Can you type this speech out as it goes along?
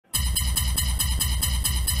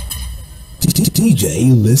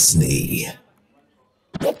DJ Lisney.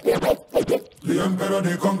 The emperor,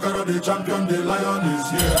 the conqueror, the champion, the lion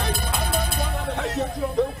is here.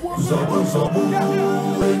 Zabu,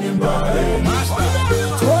 zabu, winning by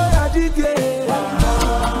Toya dike,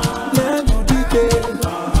 Nenu dike,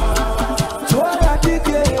 Toya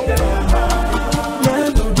dike,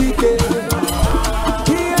 Nenu dike.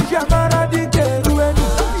 Kiye jamara dike, ruenu,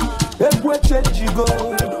 ekwe chenjigo.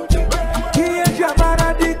 Kiye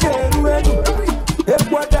jamara dike, ruenu,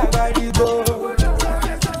 ekwe dagarigo.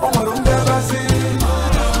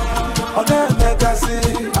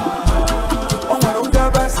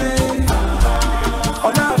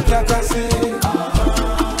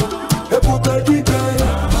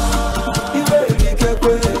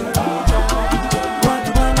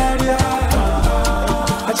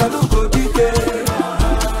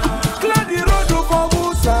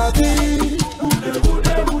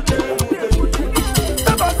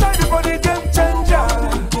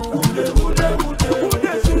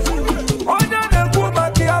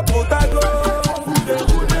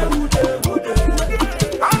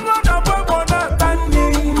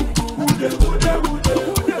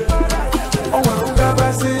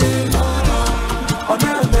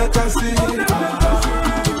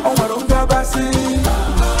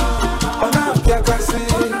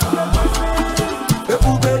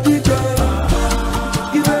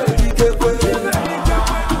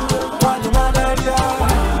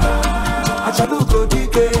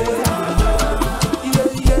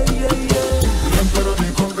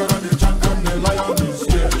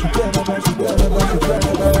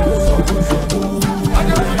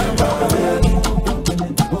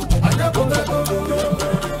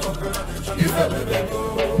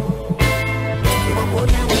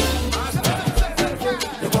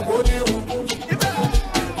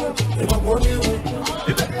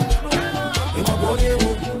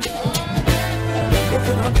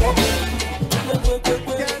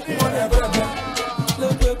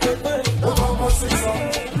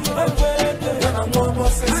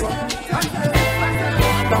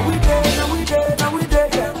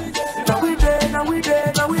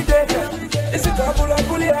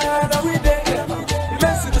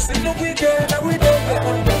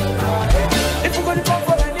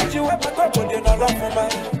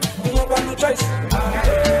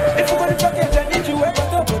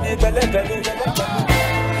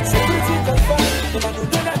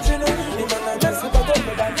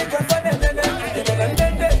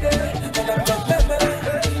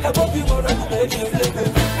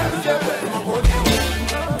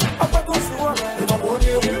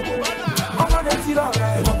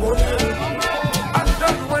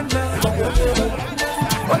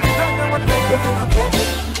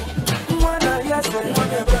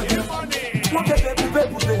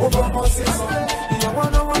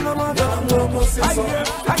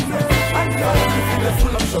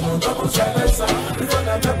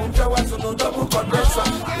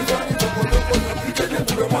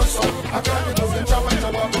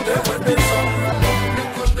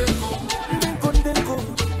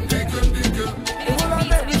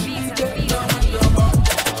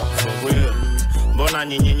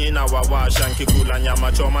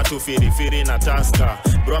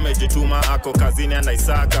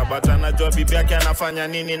 Fanya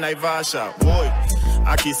nini Naivasha boy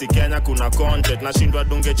akisi Kenya kuna content nashindwa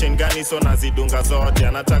dunge chengani so nazidunga zote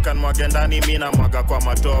anataka mwage ndani mimi na mwaga kwa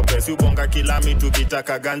matope si ubonga kilami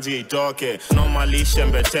tukitaka ganji itoke normally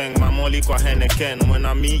shembeteng mamoli kwa Henneken when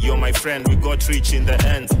I me you're my friend we got rich in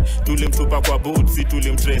the end tulimtupa kwa boots si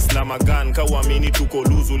tulimtrace na magan kawamini tuko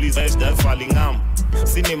luzu liza Hurlingham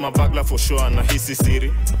sini mabagla for sure na hisi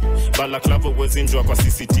siri bala club wezinjwa kwa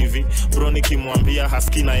CCTV bro nikimwambia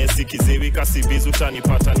haski na yesi kiziwi kasibizu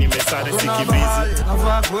utanipata nimesare sikibizi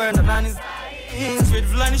navaa kwenda nani Sweet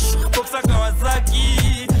fulani shopsa Kawasaki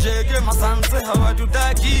Jege masanse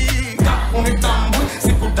hawatutaki Unitambu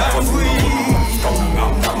sikutambui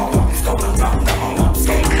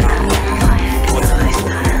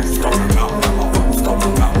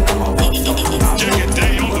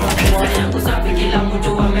Kusapi kila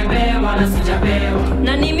mtu amepewa na sijapewa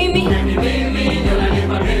Nani mimi? Nani mimi Ndio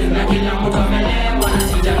nalipa bill na kila mtu amelewa na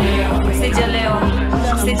sijalewa Sijalewa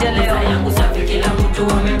Sijalewa yangu safi kila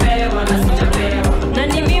mtu amepewa na sijapewa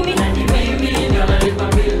Nani mimi? Nani mimi Ndio nalipa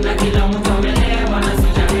bill na kila mtu amelewa na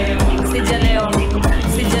sijalewa Sijalewa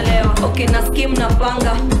Sijalewa Okay na skim na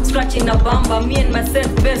panga Scratch bachi na bamba. Me and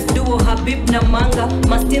myself best duo Habib na Manga.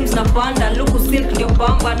 Masteams na panda, luku silk ndio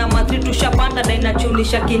bamba. Na matri tushapanda na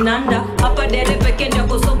inachulisha kinanda. Hapa dere peke ndio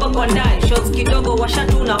kusoba kwa ndai. Shots kidogo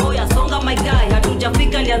washatu na hoya songa my guy.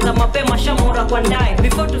 Hatujafika lianza mapema shamora kwa ndai.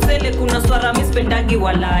 Before tusele kuna swara mispendagi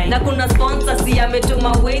walai. Na kuna sponsor si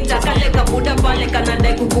ametuma waiter. Kale kabuda pale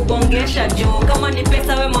kanadai kukubongesha jo. Kama ni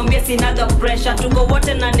pesa we mwambie sinaga pressure. Tuko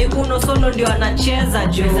wote na ni uno solo ndio anacheza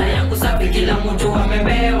jo. Pesa yangu safi kila mtu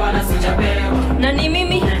amebewa na sijabewa. Na ni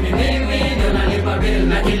mimi ndio nalipa bill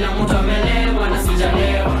na kila mtu amelewa na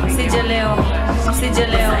sijalewa.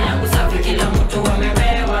 Pesa yangu safi kila mtu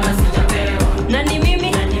amebewa na sijabewa. Na ni mimi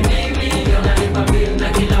ndio nalipa bill na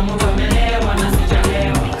kila mtu amelewa na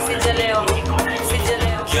sijalewa.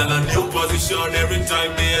 Girl, a new position every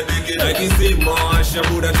time they dig it. Like you see Masha,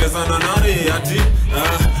 Buddha chesa na nari ati.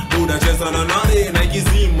 Buddha chesa na nari. Like you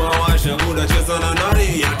see Masha, Buddha chesa na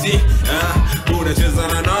nari ati. Buddha chesa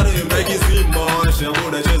na nari. Like you see Masha,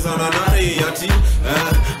 Buddha chesa na nari ati.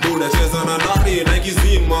 Buddha chesa na nari. Like you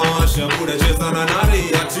see Masha, Buddha chesa na nari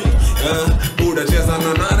ati. Buddha chesa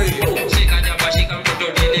na nari. Shika jaba shika mtoto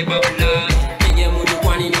dili babula. Pige mudu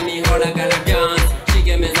kwani nini hola gala dance.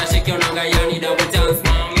 Shike meza shike onanga yani double dance.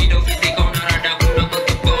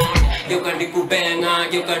 You can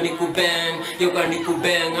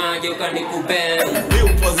bang. New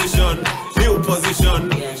position, new position,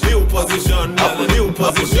 new position, new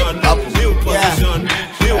position, new position,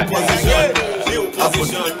 new position, new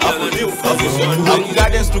position, new position.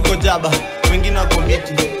 Gardens tuko jaba, wengine wako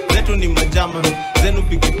miti, zetu ni majama, zenu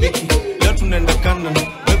pikipiki. Leo tunaenda kanan,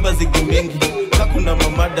 beba zigi mingi, hakuna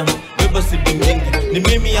mamada, beba sidi mingi. Ni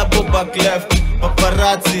mimi hapo back left,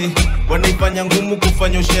 paparazzi wanaifanya ngumu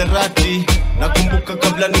kufanya usherati. Nakumbuka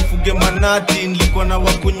kabla nifuge manati, nilikuwa na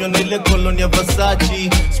wakunywa na ile koloni ya Versace.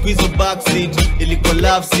 Squeeze backseat, ilikuwa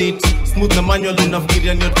love seat. Smooth na manual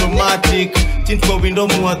unafikiria ni automatic. Tint kwa window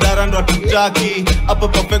muadhara ndo hatutaki. Hapa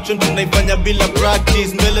perfection tunaifanya bila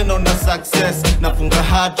practice. Mbele naona success, nafunga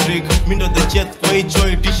hat-trick. Mi ndo the jet kwa hicho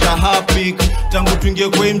itisha happy. Tangu tuingie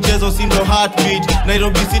kwa hii mchezo si ndo heartbeat.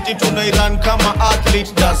 Nairobi City tunairan kama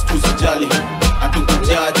athlete. Just tusijali,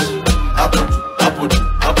 hatukujudge. Hapo tu, hapo tu,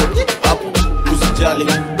 hapo tu, hapo usijali,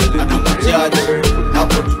 hatukujudge.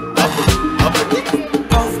 Hapo tu, hapo tu, hapo tu.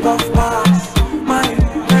 Puff, puff, pass, my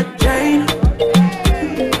head chain.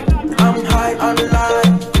 I'm high on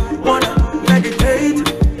life, wanna meditate.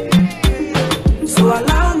 So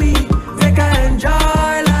allow me, take I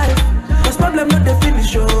enjoy life. Cause problem not the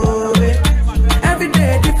finish, oh, every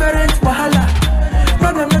day different wahala.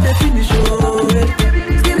 Problem not the finish, oh,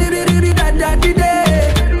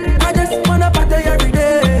 da-da-di-day. I just wanna party every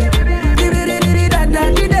day.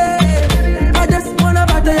 Da-da-di-day. I just wanna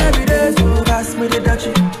party every day. So pass me the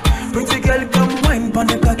dutchie. Pretty girl come wine pon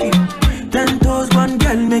the cocky. 10 toes, one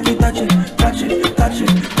girl make it touch it. Touch it, touch it,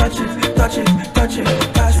 touch it, touch it, touch it.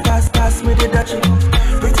 Pass, pass, pass me the dutchie.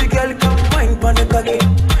 Pretty girl come wine pon the cocky.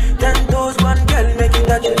 10 toes, one girl make it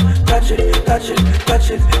touch it. Touch it, touch it, touch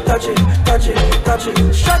it, touch it, touch it, touch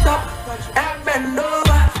it. Shut up and bend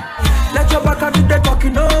over. Let your back do the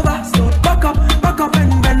talking over. So back up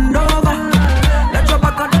and bend over. Let your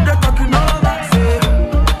back do the talking over. Say,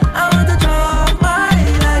 I want to chop my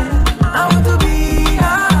life. I want to be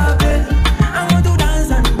happy. I want to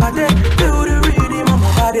dance and party. Feel the rhythm of my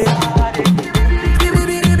body.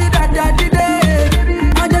 Da-da-di-day.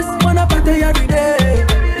 I just wanna party every day.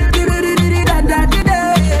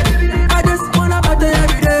 Da-da-di-day. I just wanna party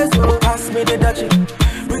every day. So pass me the dutchie.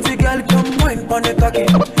 Pretty girl come wine pon the cocky.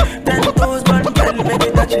 10 toes, one girl make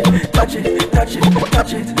it touch it, touch it, touch it,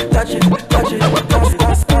 touch it, touch it, touch it. Pass,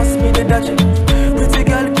 pass, pass me the dutchie. Pretty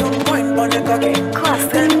girl come wine pon the cocky.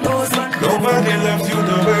 10 toes, one. Nobody loves you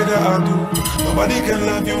the way that I do. Nobody can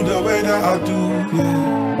love you the way that I do.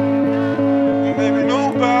 Yeah. Baby,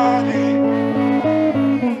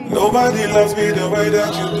 nobody loves me the way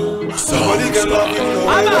that you do. Nobody can love you the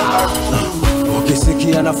way that I do.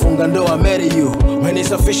 Ukisikia nafunga ndoa, marry you.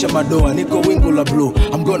 Menisafisha madoa, niko wingu la blue.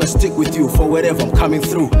 I'm gonna stick with you for wherever I'm coming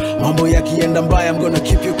through. Mambo yakienda mbaya, I'm gonna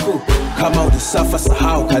keep you cool. Kama ulisafa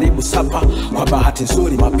sahau, karibu sapa. Kwa bahati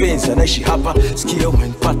nzuri mapenzi yanaishi hapa. Sikio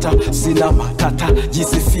umenipata, sina matata.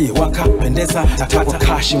 Jisifie wakapendeza, takwa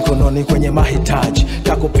kashi mkononi kwenye mahitaji.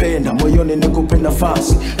 Takupenda moyoni nikupenda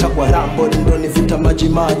fasi. Takwa rambo ndoni vita maji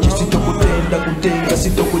maji. Sitokutenda kutenga,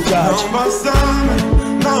 sitokujaji. Naomba sana,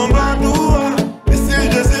 naomba dua.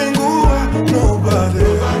 Nisije zingua. Nobody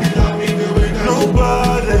love me the way that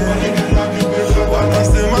nobody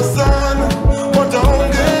wanasema sana,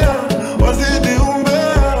 wataongea, wazidi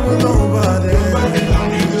umbea. Nobody love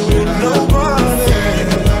me the way that nobody.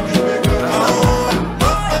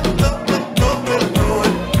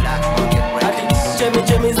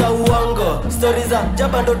 stories za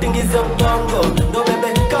jaba ndo tingize mtongo. Ndo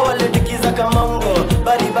bebe kawale tikiza kamongo.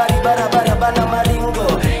 Bari barabara bana maringo.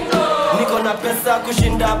 Niko na pesa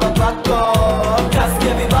kushinda babako.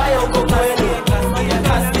 Kasikia vibaya uko kweli.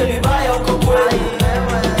 Kasikia vibaya uko kweli.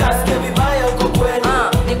 Kasikia vibaya uko kweli.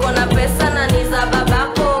 Niko na pesa na ni za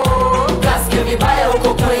babako. Kasikia vibaya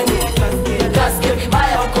uko kweli. Kasikia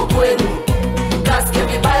vibaya uko kweli. Kasikia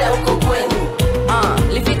vibaya uko kweli.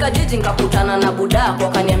 Lifika jiji nikakutana na budako,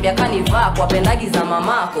 akaniambia kanivaa kwa pendagi za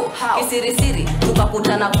mamako. Kisirisiri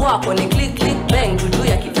tukakutana kwako, ni click bang juu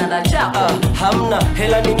ya kitanda chako. Hamna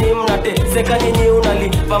hela nini mnateseka nyinyi,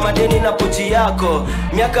 unalipa madeni na pochi yako.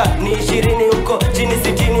 Miaka ni 20 huko chini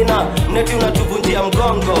 60 na neti unatuvunjia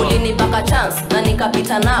mgongo. Ulinipaka chance na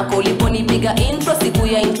nikapita nako, uliponipiga intro siku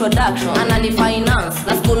ya introduction. Anani finance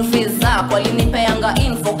na school fees zako, alinipeanga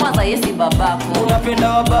info kwanza yesi babako. Unapenda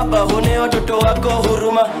wa baba hune watoto wako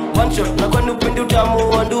huruma. One shot na kwani upendi utamu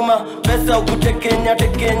wa nduma. Pesa ukutekenya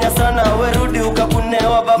tekenya sana, werudi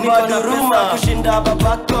ukakunewa baba duruma. Kushinda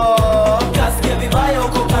babako. Kasikia vibaya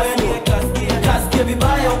uko kweli. Kasikia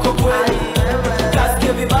vibaya uko kweli.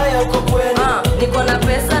 Kasikia vibaya uko kweli. Niko na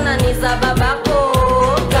pesa na ni za babako.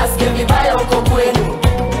 Kasikia vibaya uko kweli.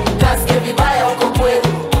 Kasikia vibaya uko kweli.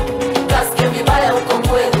 Kasikia vibaya uko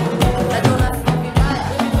kweli.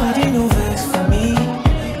 Why didn't you vex for me?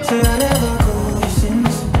 Say I never go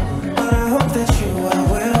since, but I hope that you are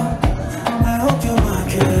well. I hope you're my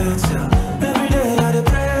cancer. Every day I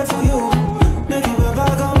pray for you. Make you a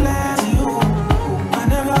bag of bless you. I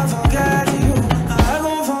never forget you. I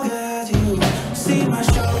won't forget you. See my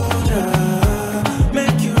shoulder,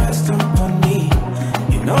 make you rest upon me.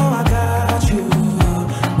 You know I got you.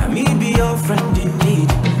 Let me be your friend in need.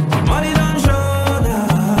 Money don't show now.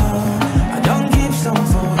 I don't give some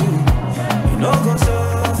for you. You know go so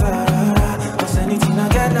far. Cause anything I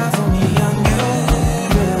get now for me and you.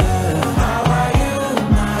 How are you,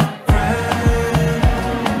 my friend?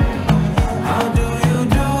 How do you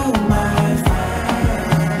do, my friend?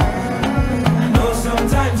 I know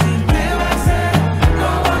sometimes it feel like say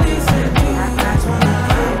nobody said you. That's when I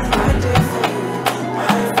did for you,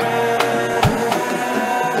 my friend.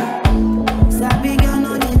 Sabi girl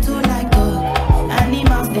no dey too like dog.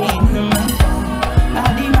 Animals dey in human form.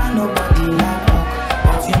 Body man nobody like dog.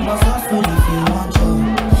 But you must hustle if you want to.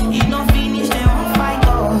 If no finish they won't fight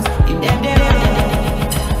us. If them dey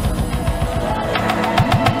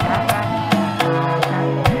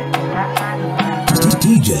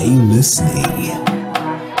DJ Lisney.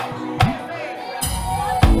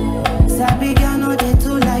 Sabi girl no dey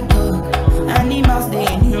too like dog. Animals dey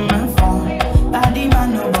in human form. Body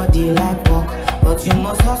man nobody like dog. But you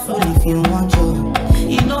must hustle if you want to.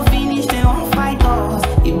 If no finish they won't fight us.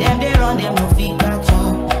 If them they run them no fit catch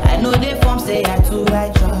up. I know they form say I too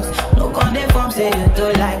righteous. No con they form say you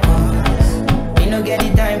too like us. Me no get the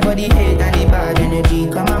time for the hate and the bad energy.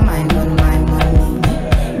 Come my mind on my money.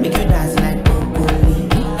 Make you dance like broccoli.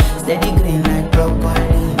 Steady green like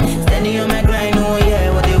broccoli. Steady on my grind, oh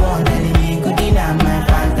yeah, what they want telling me. Good deny my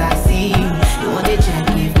fantasy. You want to check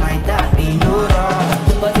if my tap be no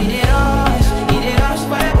rush. But it dey rush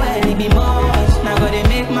well, it be much. Now gotta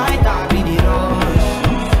make my tap be the rush.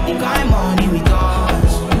 The kind money we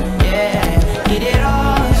touch, yeah. It dey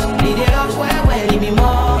rush well, it be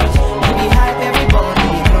much. It be hype, everybody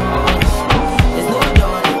dey crush. There's no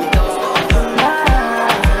done with us.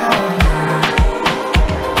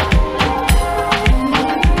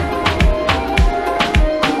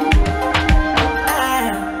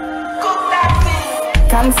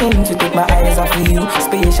 Can't seem to take my eyes off of you,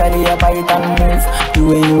 especially your bite and move. The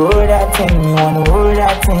way you hold that thing, me wanna hold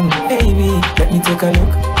that thing. Baby, let me take a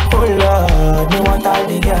look. Oh Lord, me want all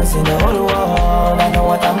the girls in the whole world. I know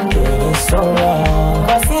what I'm doing is so wrong.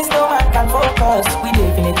 Cause since no man can focus, we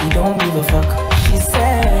definitely don't give a fuck. She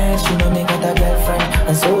said she know me got a girlfriend,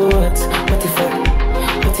 and so what? What if I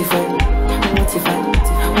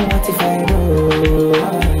do?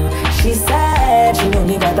 She said she know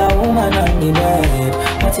me got a woman on me bed.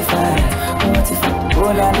 What if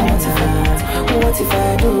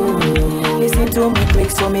I do? Listen to me quick,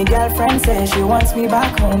 so me girlfriend says she wants me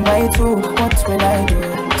back home by 2. What will I do?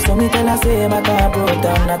 So me tell her say my car broke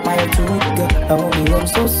down at my 2. Girl, I won't be home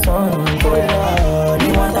so soon. Oh Lord,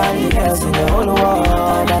 you want all the girls in the whole world.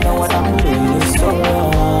 I know what I'm doing is so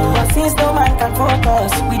wrong. But since no man can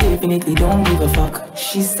focus, we definitely don't give a fuck.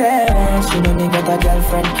 She said she know me got a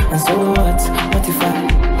girlfriend, and so what? What if I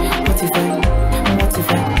do?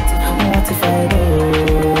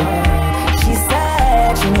 She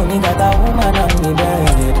said she know me got a woman on me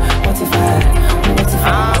bed. What if I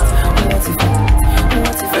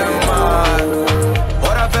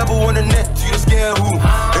What I've ever wanted net, you the scared who?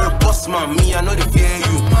 It'll bust my know they fear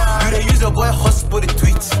you. You the use a boy hustle for the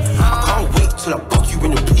tweets. I can't wait till I fuck you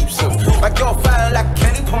in your peeps. My girl fine like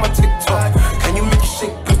Kelly on my TikTok. Can you make it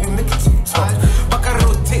shake, baby, make it TikTok? Back I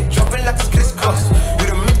rotate, dropping like it's crisscross. You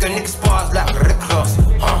the make a nigga bars like Rick Ross.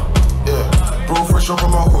 Yeah, bro, fresh up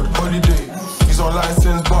on my hood, holiday. He's on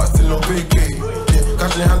license, but still on vacay. Yeah,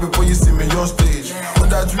 catch your hand before you see me on stage. On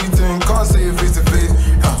that tweeting, can't say it face to face.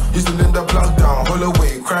 Used to lend the block down,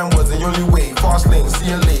 Holloway. Crime was the only way. Fast lane,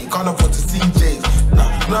 CLA, can't afford to CJs.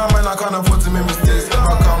 Nah, man, I can't afford to make mistakes. If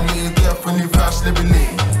I come late, definitely flash, let me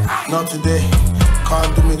late. Not today,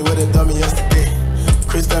 can't do me the way they done me yesterday.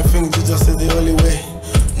 Christian things, you just said the only way.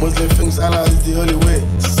 Muslim things, Allah is the only way.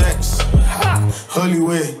 Sex, holy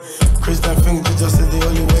way. Christian things, you just said the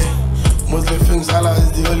only way. Muslim things, Allah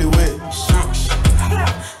is the only way.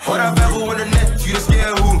 What I've ever on the net, you the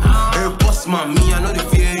scare who? Hey, boss man, me, I know they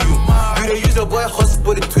fear you. You the use a boy hustle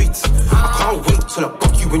for the tweets. I can't wait till I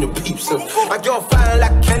fuck you in your peeps. My girl fine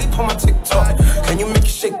like Kelly on my TikTok. Can you make it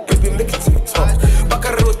shake, baby, make it TikTok? Back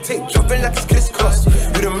I rotate, dropping like it's crisscross.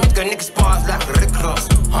 You the make a nigga bars like Rick Ross.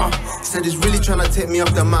 Said he's really tryna take me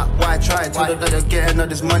off the map. Why try? Told her that you're getting all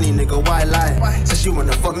this money, nigga. Why lie? Said she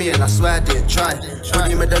wanna fuck me and I swear I didn't try.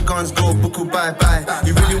 When you made the guns go, buku bye bye.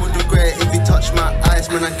 You really would do great if you touch my eyes.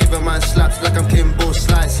 Man, I give a man slaps like I'm Kimbo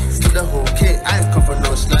Slice. To the whole kit, I ain't come for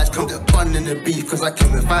no slice. Come get bun in the beef, cause I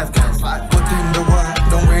came with 5 guys. Put in the work,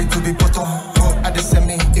 don't wait to be put on. At the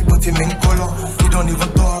semi, it put him in color. You don't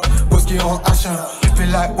even talk, whiskey on action. You feel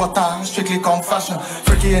like water, strictly come fashion.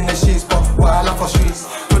 Freaky in the sheets, but while I'm for streets.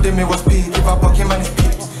 Told him it was speed, if I buck him and his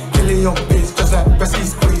peeps. Kill a young bitch, just like Bessie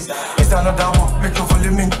squeeze. It's another one, make your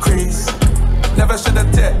volume increase. Never shed a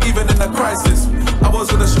tear, even in a crisis. I was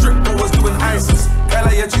on the strip, I was doing ISIS. Girl,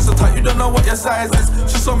 like your cheeks so tight, you don't know what your size is.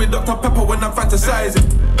 She saw me Dr. Pepper when I'm fantasizing.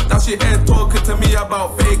 Now she ain't talking to me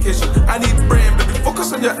about vacation. I need brain, baby,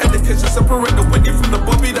 focus on your education. Separate the winnie from the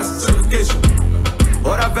Bobby, that's a segregation.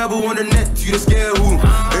 What I've ever on the net, you the scare who?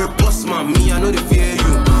 Hey, boss man, me, I know they fear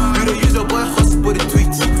you. You the use a boy hustle for the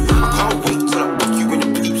tweets. I can't wait till I fuck you in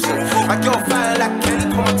your peeps. My girl fine like Kelly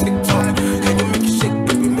on my TikTok. Can you make it shake,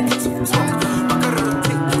 baby, make it TikTok? Back I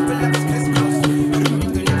rotate, dropping like it's crisscross. You the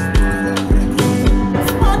make a nigga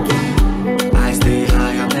I stay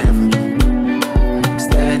high, I'm never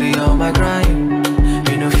steady on my grind.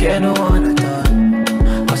 You no fear no one at all.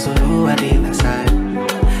 Also do I did last time.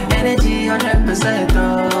 Energy 100%,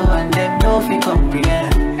 oh, and them no fi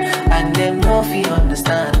comprehend, and them no fi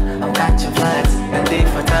understand. I'm catching flights and they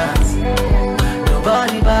for dance.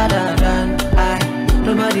 Nobody better than I.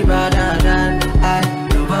 Nobody better than I.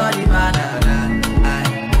 Nobody better than I.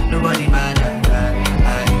 Nobody better than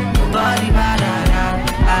I. Nobody better than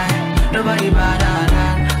I. Nobody better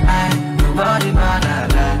than I. Nobody better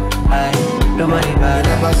than I. Nobody better.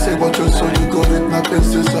 Never say what you saw, you go with my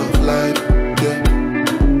pieces of life. Yeah.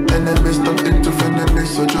 Enemies turn into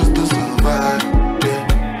enemies, so just to survive. Yeah.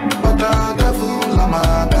 But the devil on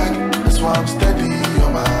my back, that's why I'm steady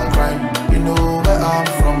on my grind. You know where I'm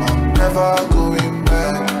from, I'm never going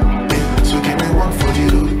back. Yeah. So give me one for the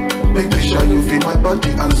road. Make sure you feel my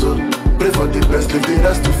body and soul. Pray for the best, leave the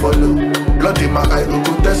rest to follow. Blood in my eye, no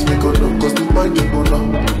go test me, go no, cause the boy they go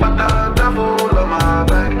no. But the devil on my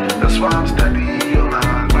back, that's why I'm steady on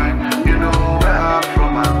my grind. You know where I'm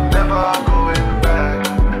from, I'm never going back.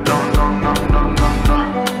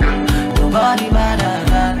 Nobody better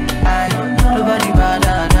than I. Nobody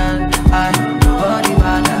better than I. Nobody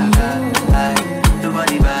better than I.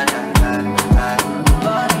 Nobody better than I.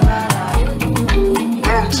 Nobody better.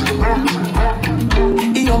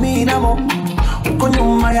 Iyo mi inamo, uko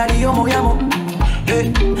nyuma yaliyo moyamo.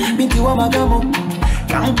 Hey, binti wa magamo,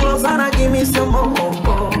 come closer and give me some more.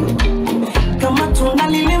 Kama tunda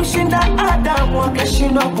lilimshinda Adamu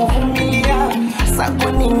akashindwa kuvumilia. Sasa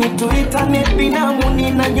kwa nini tuitane binamu,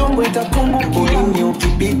 nina nyongo itatumbukia. Ulimi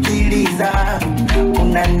ukipitiliza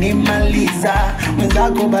unanimaliza,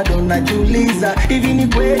 mwenzako bado najiuliza, hivi ni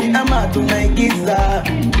kweli ama tunaigiza?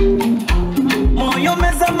 Moyo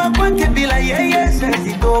mezama kwake bila yeye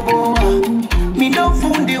siwezi toboa. Mindo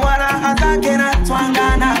fundi wala hazake na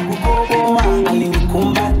twanga na kukoboa.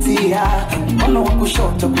 Alinikumbatia mkono wa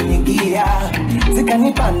kushoto kwenye gia,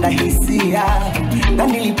 zikanipanda hisia, na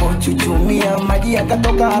nilipochuchumia maji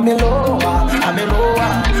yakatoka. Ameloa,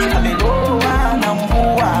 ameloa, ameloa na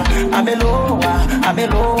mvua. Ameloa,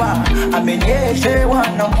 ameloa, amenyeshewa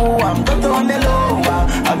na mvua. Mtoto ameloa,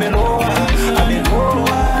 ameloa,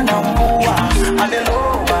 ameloa na mvua.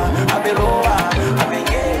 Ameloa, ameloa,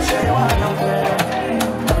 amenyeshewa na mvua.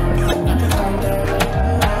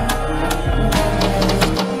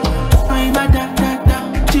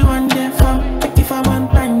 She want there from, if I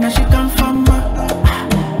want time, now she come from.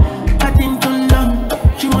 I think to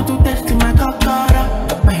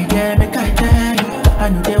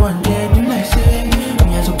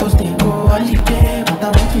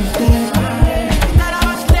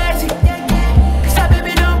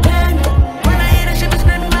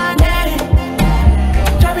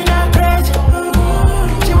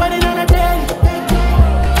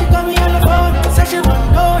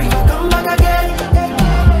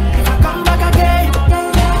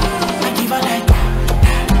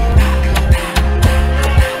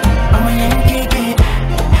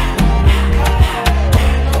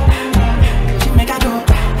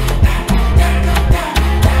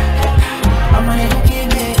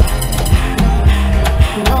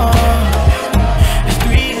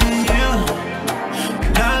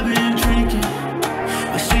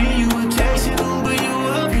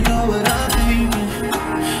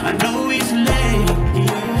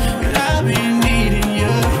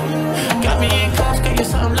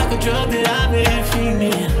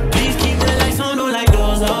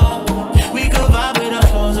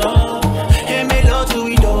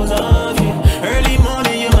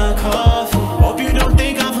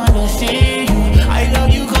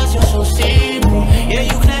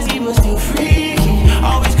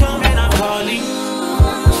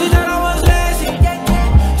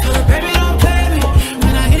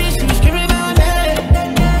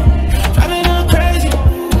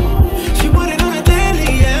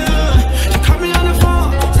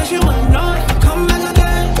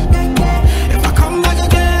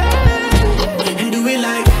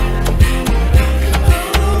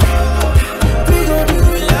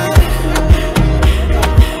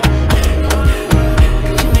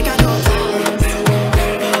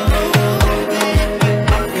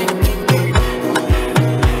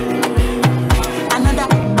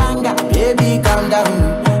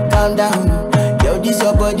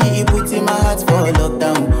for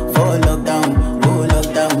lockdown, oh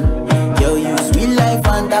lockdown. Yo, you sweet life,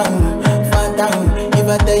 phantom, phantom. If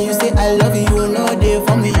I tell you say I love you, you know they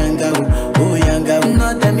for me, young girl, oh young girl.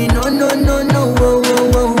 No tell me no, no, no, no, oh,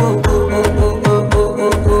 oh, oh, oh, oh, oh, oh,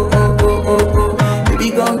 oh, oh, oh, oh, oh, oh. Baby,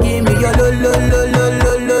 gon' give me your lo, lo, lo, lo,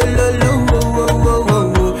 lo, lo, lo, lo, oh, oh,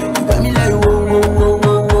 oh, oh. You got me like whoa, whoa, whoa,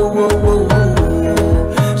 whoa, whoa, whoa,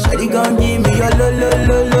 whoa. Shawty gon' give me your lo, lo,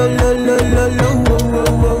 lo, lo, lo, lo, lo, lo, oh,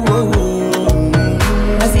 oh, oh,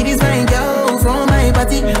 oh. I see this fine girl from my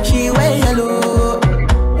party, she wear yellow.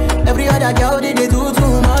 Every other girl they do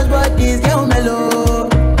too much, but this girl mellow.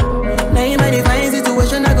 Now in my divine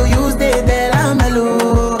situation, I go use they tell I'm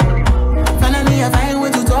mellow. Finally I find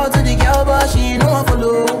way to talk to the girl, but she know I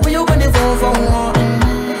follow. When you gonna phone for one?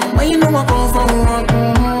 When you know I come for one?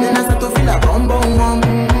 Then I start to feel a bum bum bum.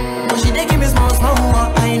 But she dey give me small small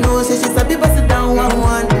one. I know say she's a people sit down one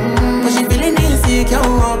one. But she feeling insecure,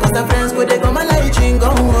 cause her friends go they go my light ring go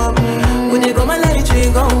up. When they go my light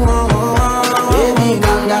ring go up. Baby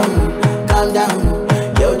calm down, calm down.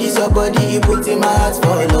 Yo, this your body, you put in my heart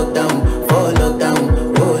for lockdown, oh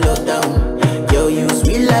lockdown. Yo, you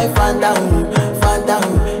sweet life, phantom, phantom.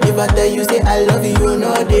 If I tell you say I love you, you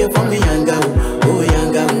know they for me, young girl, oh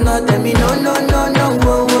young girl. No tell me no, no, no, no,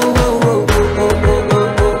 oh, oh, oh, oh, oh, oh,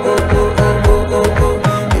 oh, oh, oh, oh, oh, oh, oh.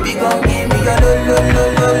 Baby, gon' give me your lo, lo, lo,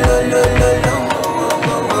 lo, lo, lo, lo, lo, oh,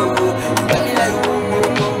 oh, oh, oh. You got me like oh,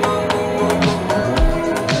 oh, oh, oh, oh, oh.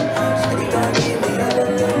 Baby, gon' give me your lo,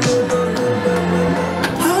 lo, lo, lo, lo, lo, lo.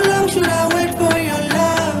 How long should I wait for your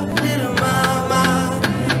love, little mama?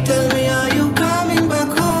 Tell me, are you coming back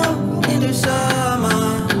home in the summer?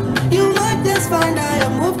 You might just find I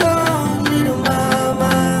have moved on, little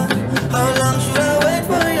mama. How long should I wait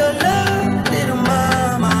for your love, little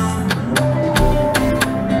mama?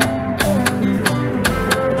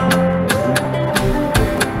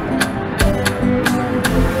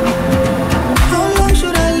 How long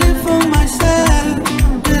should I live for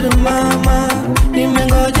myself, little mama?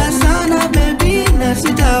 Nimengoja sana baby, na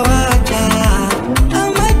sitawacha. I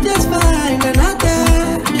might just find another,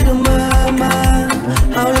 little mama.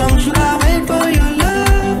 How long should I wait for your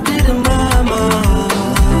love, little mama?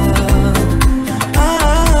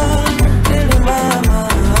 Little mama.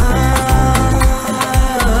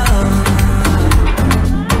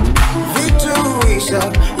 Victoria,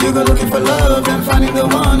 you go looking for love and finding the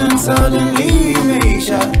one, and suddenly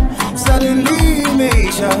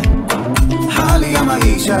Maisha, Holly, I'm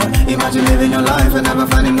Aisha. Imagine living your life and never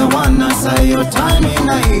finding the one. I say your timing,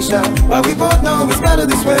 Aisha, but we both know it's better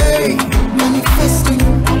this way. Manifesting,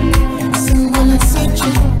 single and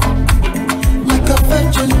searching, like a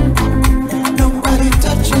virgin, nobody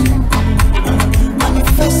touching.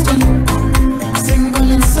 Manifesting,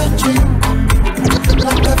 single and searching,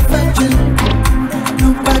 like a virgin,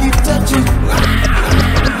 nobody touching.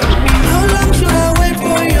 How long should I wait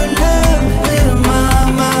for your love, little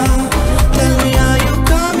mama? Tell me, are you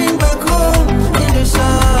coming back home in the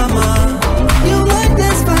summer? You might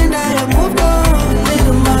just find I have moved on,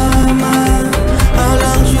 little mama. How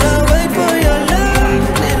long should I wait for your love,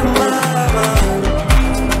 little mama?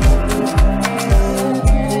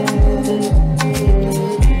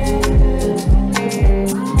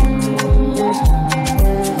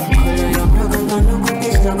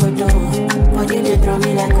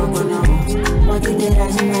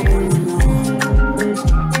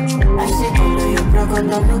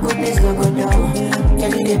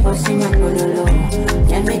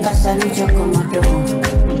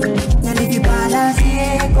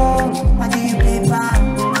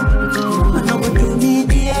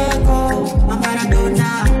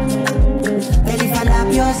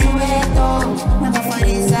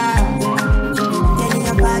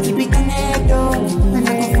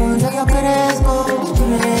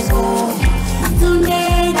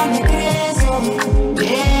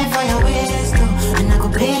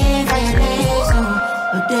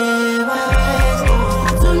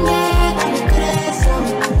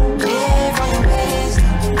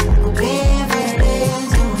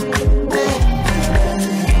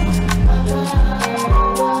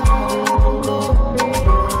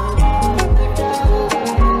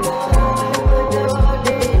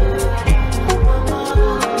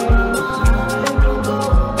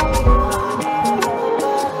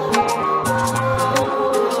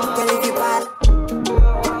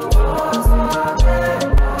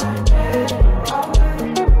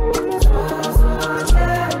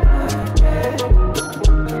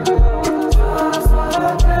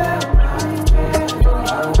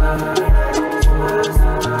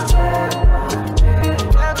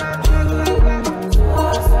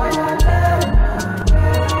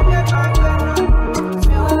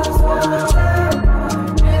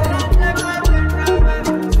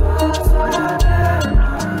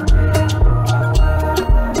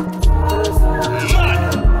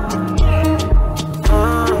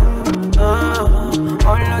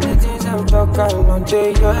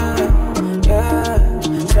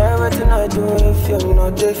 Try what I do if you're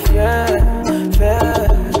not the fair.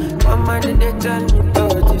 My mind they tell me to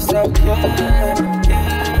disappear.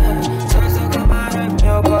 So come on,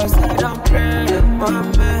 cause I don't pray. My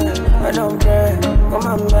man, I don't pray. Come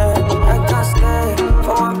on, man, I can't stay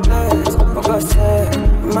for one place. Because say,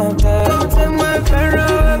 my bed. Don't take my pain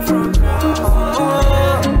away from me.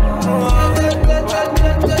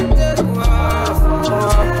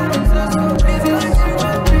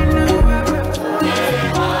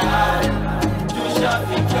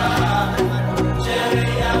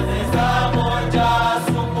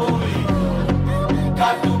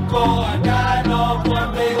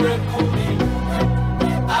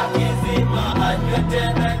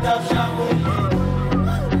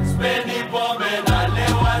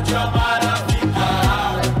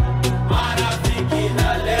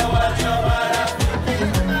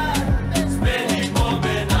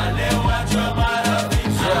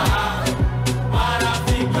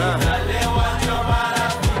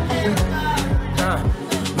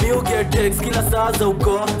 Kila saa za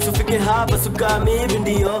uko sufike hapa sukami hivi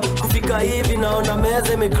ndio kufika hivi naona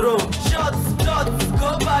meza imegrow shots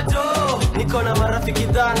go bado niko na marafiki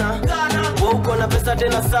dhana wao uko na pesa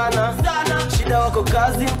tena sana shida wako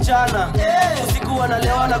kazi mchana usiku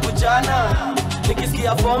wanalewa na kuchana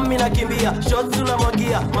nikisikia form mimi nakimbia shots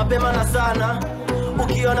tunamwagia mapema na sana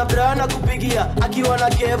ukiona brana kupigia akiwa na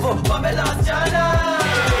kevo pombe na wasichana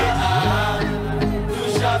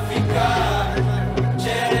tushafika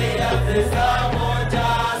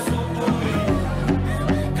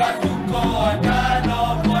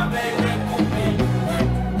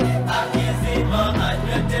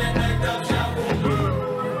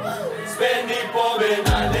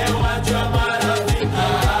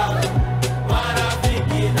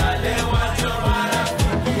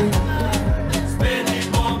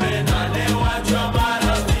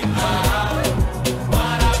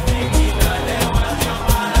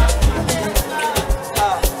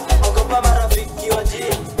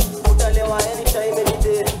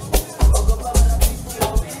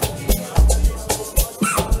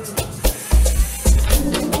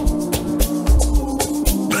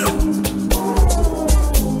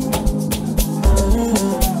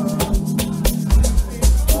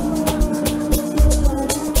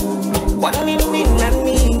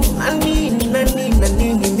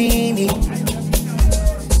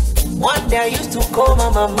I used to call my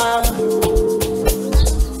mama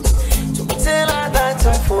to tell her that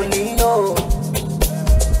I'm falling low.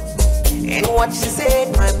 And what she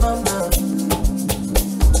said, my mama,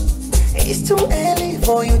 it's too early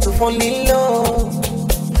for you to fall in love.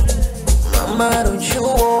 Mama, don't you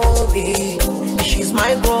worry, she's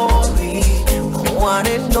my glory, my one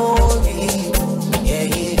and only. Yeah,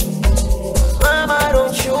 yeah. Mama,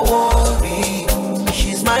 don't you worry,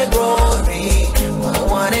 she's my glory, my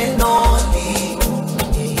one and only.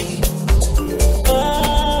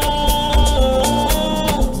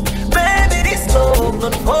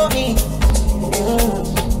 Not for me.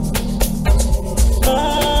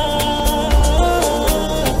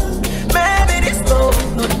 Maybe this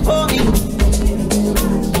love not for me.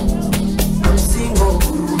 I'm single.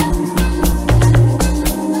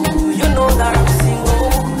 You know that I'm single.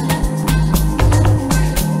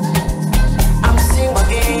 I'm single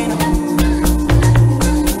again.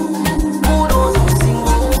 Who knows I'm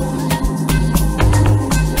single?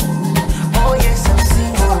 Oh yes, I'm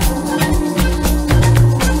single.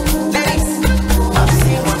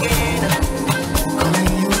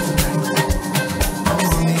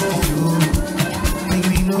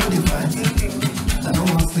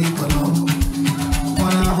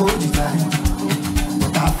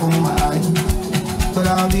 But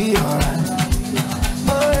I'll be alright.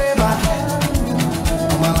 Forever.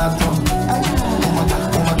 On my laptop, on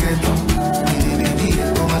my keto,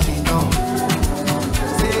 on my sheet on.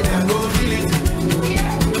 Say them go feel it,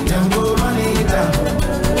 them go run it down,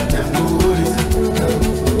 them go hold it,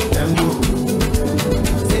 them go.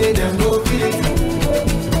 Say them go feel it,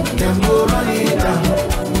 them go run it down,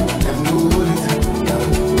 them go hold it,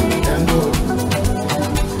 them go.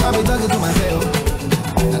 I'll be talking to myself.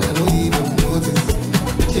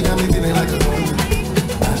 She got me feeling like a zombie.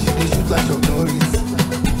 Now she dey shoot like Chuck Norris.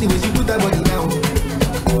 The way she put that body down,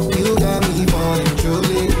 you got me falling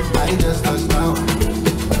truly. I just touched down.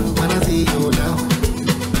 When I see you now,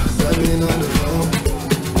 struggling on the phone,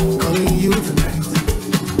 calling you tonight.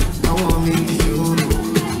 I wanna make you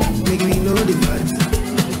make me know the vibes.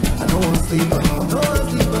 I don't wanna sleep alone.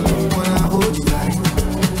 When I hold you tight,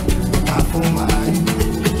 I fool my eyes,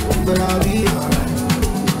 but I'll be alright.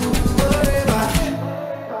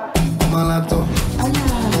 My laptop, on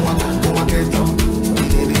my keto,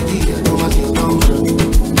 baby,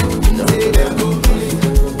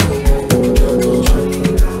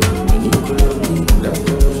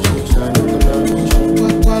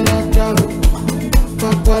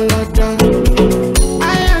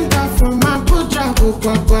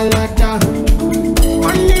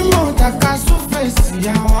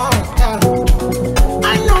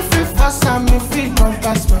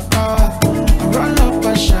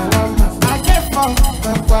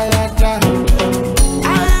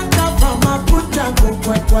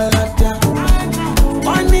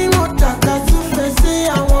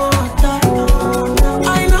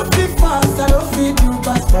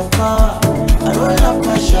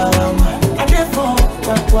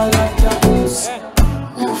 close.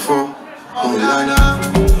 No phone,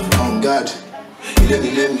 on God. You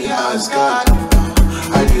let me ask God.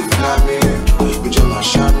 I live now, with your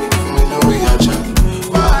machine, me know we are jam.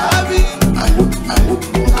 I look,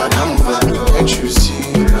 God, I'm over. Can't you see?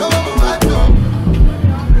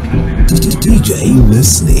 DJ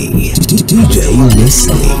Lisney. DJ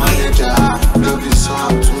Lisney. Love you so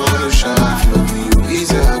tomorrow shine. Love you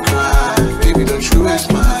easy and cry. Baby, don't you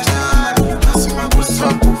waste my time. I see my good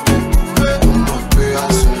son. I'm not very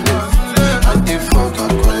awesome. I did fuck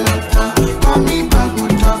up all that time. Call me back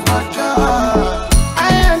with that matter. I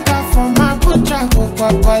enter from my good track, all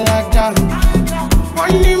that time.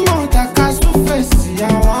 Only more that can to face, I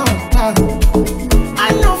want that. I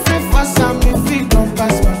know for some if you don't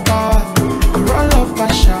pass my power. Roll up a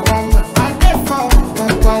shawarma, I get for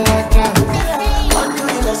all that time. I'm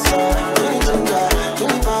doing the song, give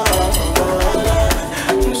me my heart.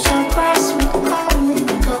 You surprise me, call me,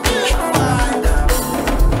 go try.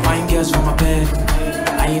 Fine girls from my bed,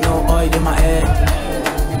 I know oil in my head.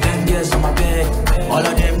 10 girls on my bed, all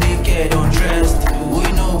of them naked, undressed. We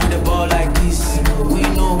know with the ball like this, we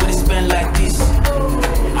know with the spend like this.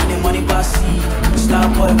 And the money pass star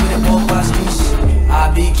boy with the ball pass loose. I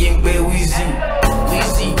be king pay Weezy,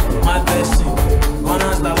 my person.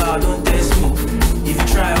 Gonna stop out, don't test me. If you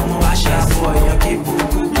try, I'm a wash ass boy. You keep cool.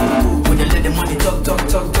 When you let the money talk.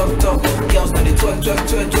 Girls know they twerk.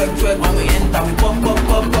 When we enter, we pop.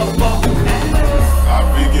 I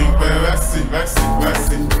begin pay Vexy.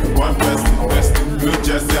 One bestie. Blue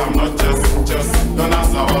Jesse, I'm not Jesse. Don't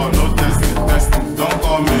ask about no testing. Don't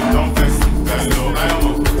call me, don't text me. Hello, I am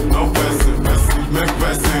no person. Make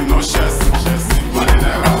person, no chassis. Money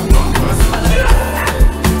never, no person.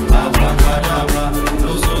 Abracadabra,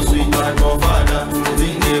 no so sweet like my father.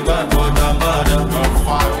 Think they bad, but I'm bad. No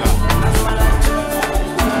father.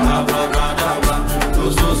 Abracadabra, no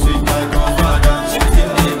so sweet like my father. Think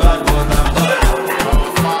they bad, but I'm bad. No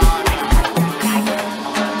father.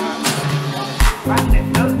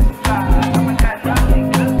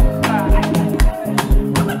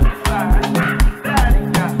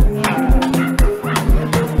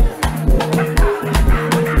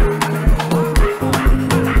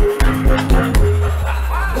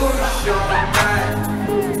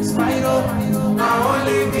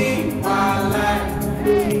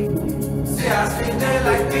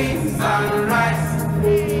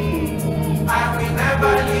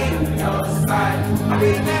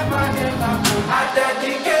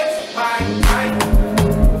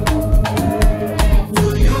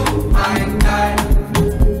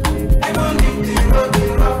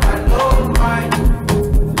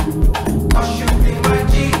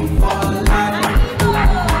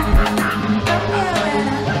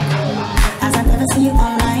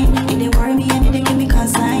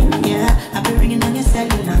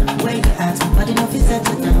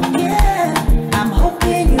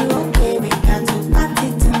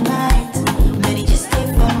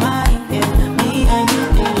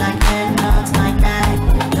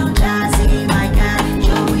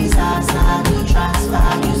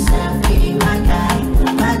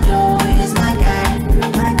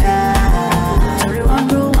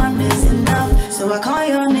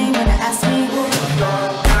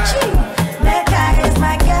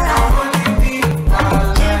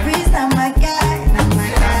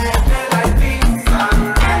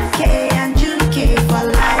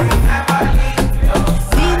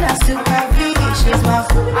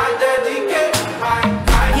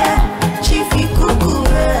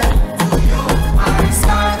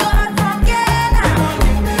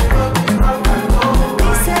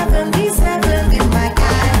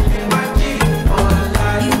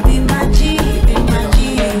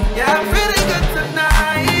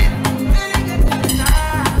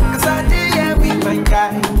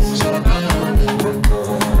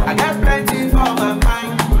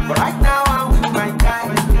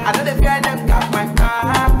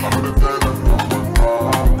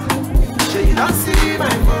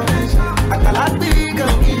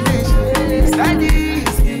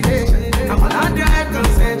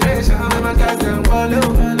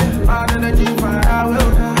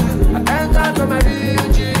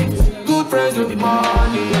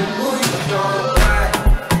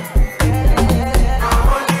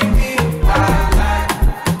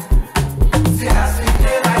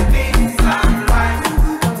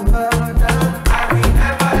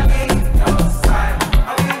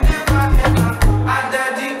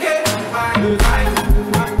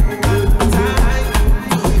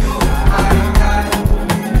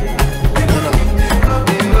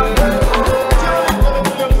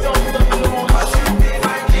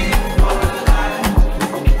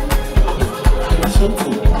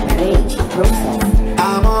 process.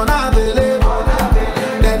 I'm unavailable.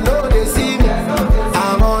 They know they see me.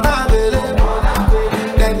 I'm unavailable.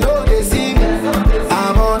 They know they see me.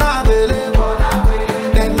 I'm unavailable.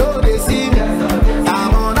 They know they see me.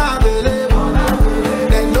 I'm unavailable.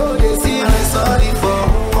 They know they see me. I'm sorry for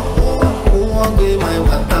who won't be my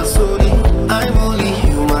water. Sorry, I'm only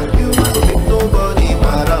human. So make nobody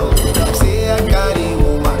para. Say I carry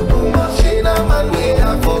woman. She na man way I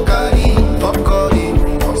for carry. Fuck calling.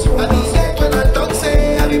 I be sick when I talk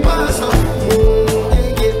say I be pass up.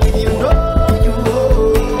 You know you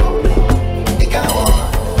know. They got one.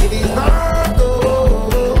 If it's not go,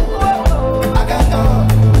 I got done.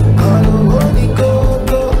 Call the money go.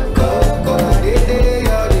 They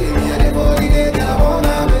are the body they I'm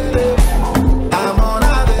unavailable. I'm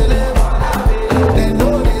unavailable. They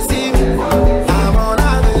know they see me. I'm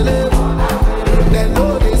unavailable. They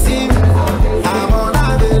know they see me. I'm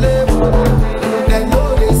unavailable. They know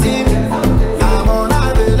they see me. I'm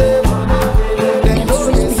unavailable. They know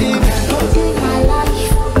they see me. Take my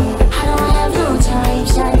life. I don't have no time,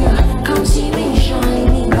 Shania. Come see me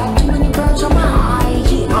shining. Got too many birds on my IG.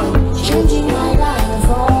 Changing my life.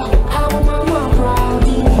 Oh, how am I more proud?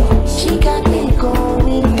 She got me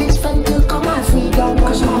going. This fun took all my freedom.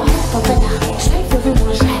 Cause I'm a propeller. Straight for the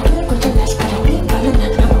rules. Look what you last. Gotta be ballin'.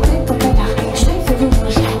 I'm a big propeller. Straight for the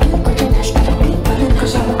rules. Look what you last. Gotta be ballin'.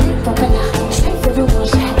 Cause I'm a big propeller. Straight for the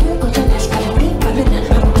rules. Look what you last. Gotta be ballin'.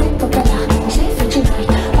 I'm a big propeller. Straight for the rules.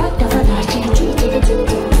 Whatever I do.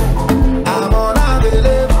 I'm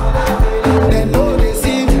unavailable. They know they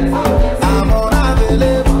see me. I'm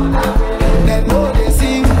unavailable. They know they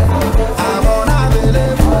see me. I'm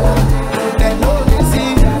unavailable. They know they see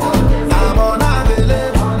me. I'm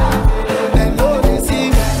unavailable. They know they see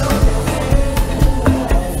me.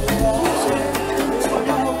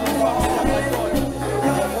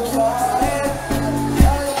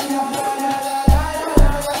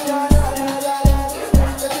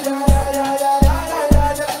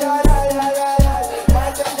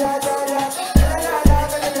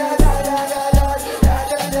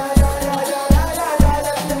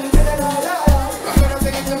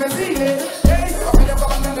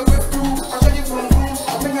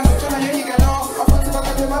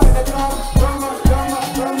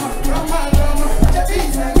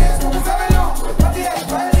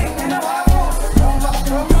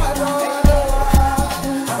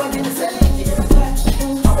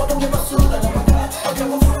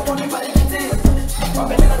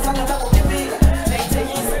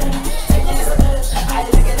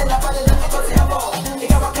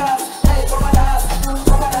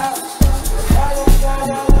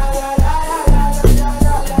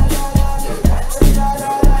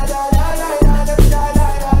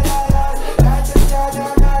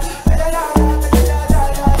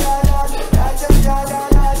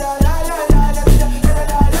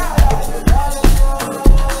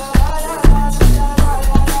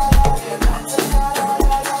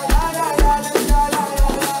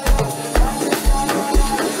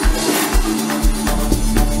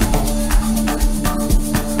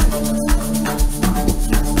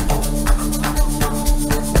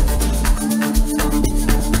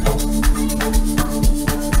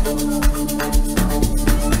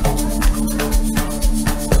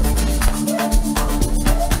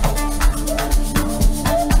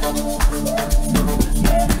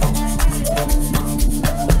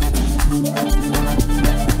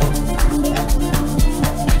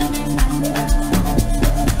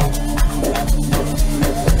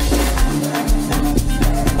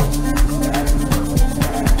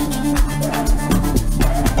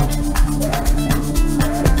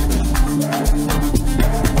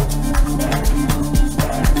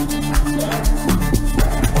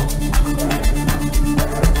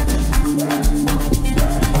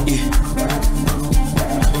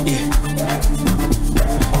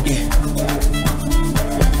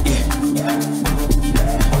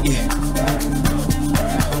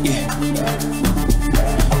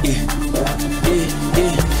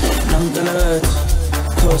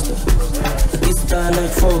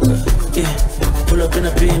 Pull up in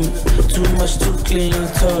a beam, too much, too clean, young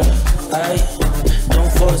taller.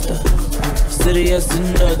 Don't foster, serious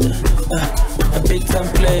another. A big time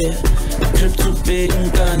player, crib too big in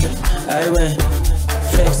Ghana. I went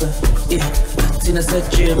flexer, Tina said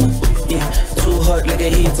Jimmer, too hot like a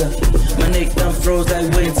heater. My neck done froze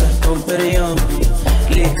like winter. Don't put it on me,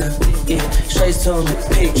 liquor, Shay's on me,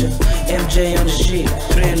 picture. MJ on the sheet,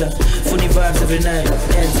 thriller. Funny vibes every night,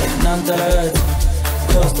 enter, nonetheless.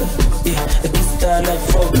 Costa, a kiss style like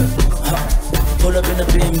Fogger. Pull up in the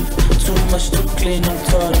beam, too much, too clean, I'm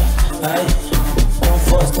taller. Don't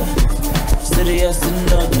foster, serious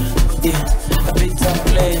another. yeah. A big time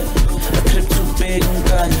player, a crib too big and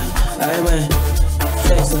Kanye. I went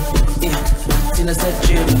flexer, yeah. Tina said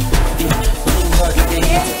chill, yeah. Too hard like a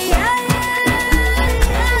heater.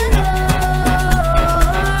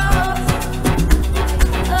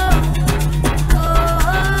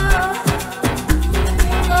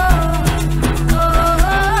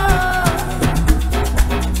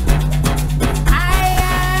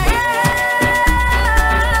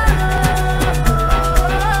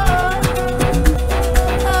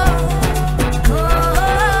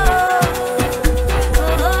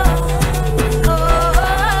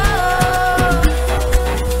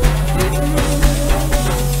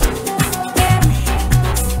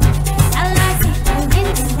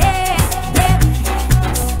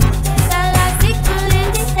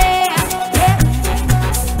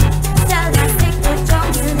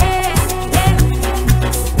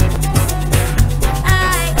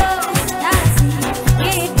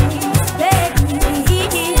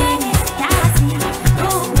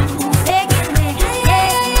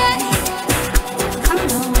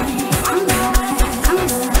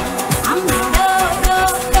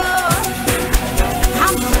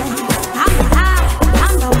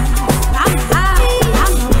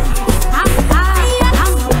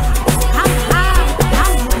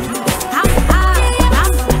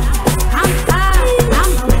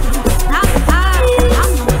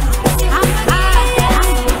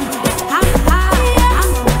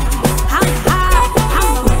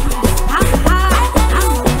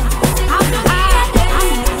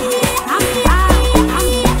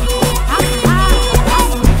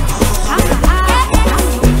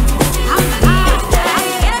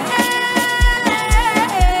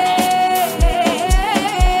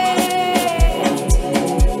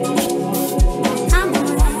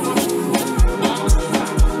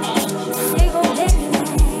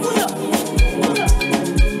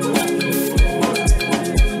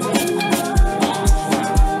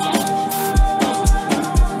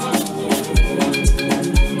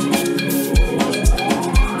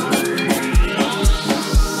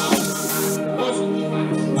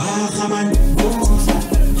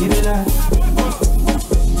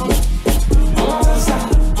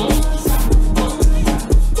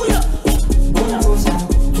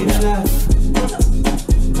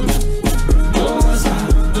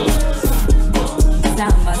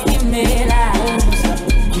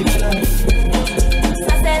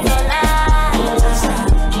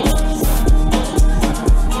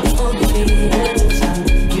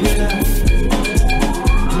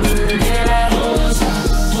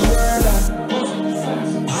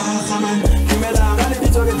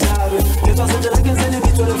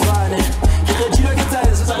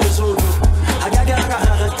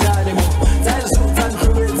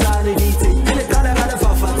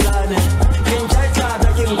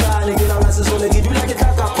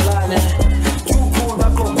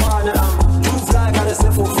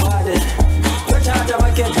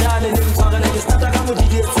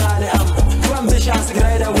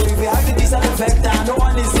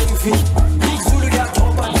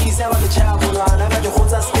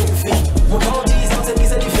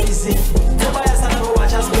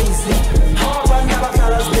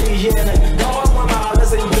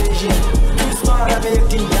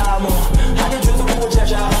 Hadi çözüm bu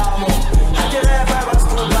çaşağımı. Hadi rapper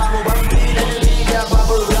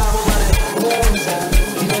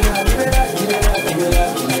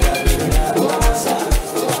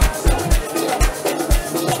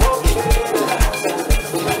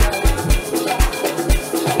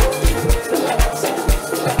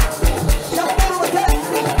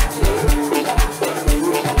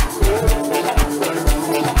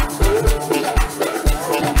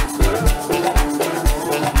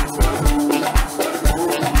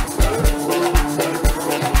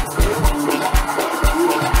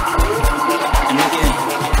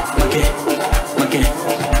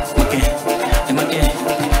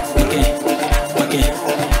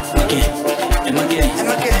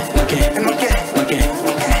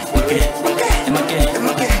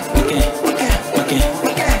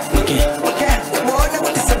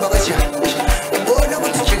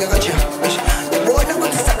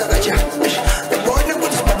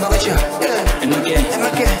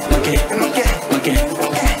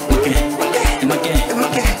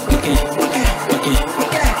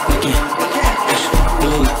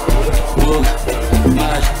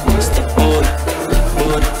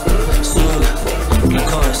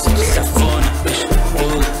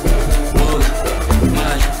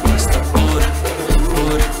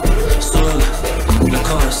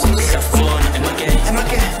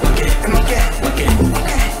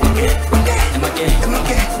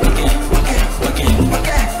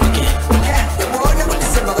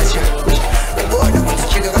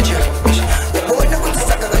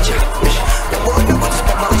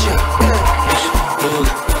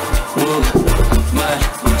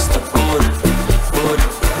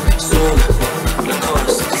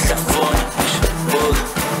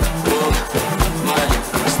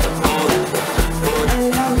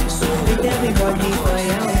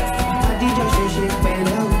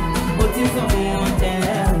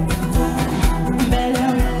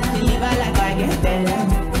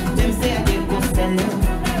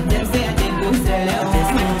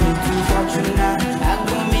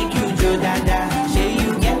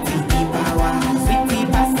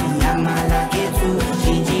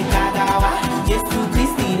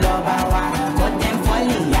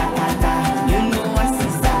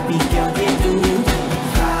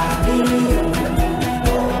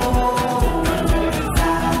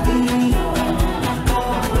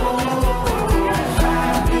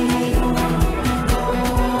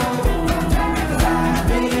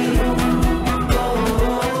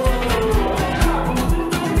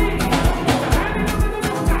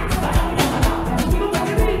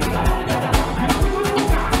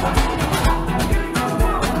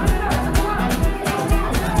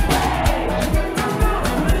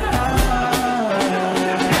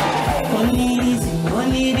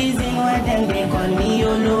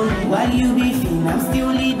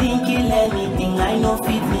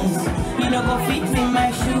go fit in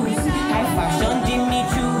my shoes. High fashion, Jimmy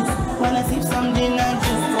choose. Wanna sip something and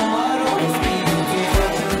choose tomorrow. It's beauty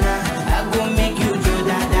fortuna. I go make you do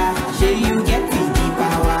dada. Show you get the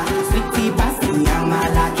power. Sweetie pasti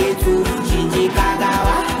amala ketu. Shinji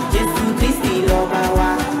kagawa. Just to twist the lobawa.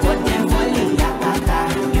 But them falling yakaka.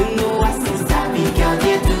 You know what since I be girl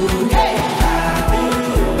they do. Hey.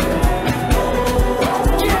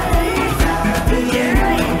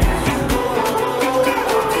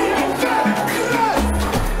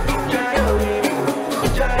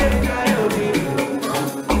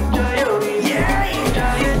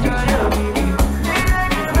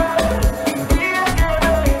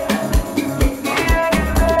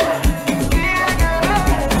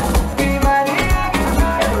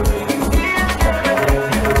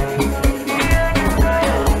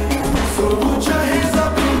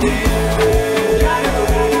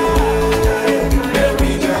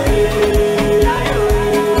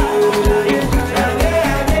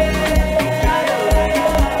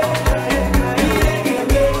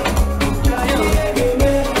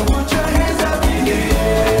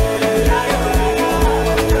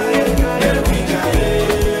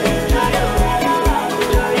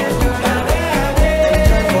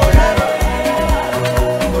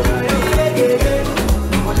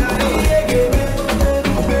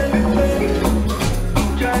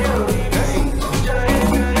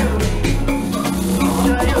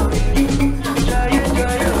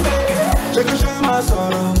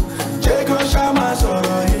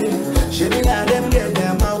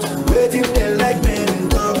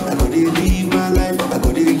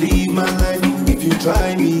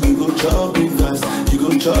 Try me, you go chop breakfast. You go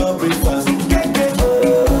chop breakfast.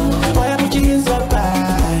 Why am I cheese so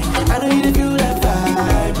high? I know you feel that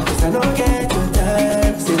vibe. Cause I don't get your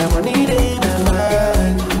time. Say that money in my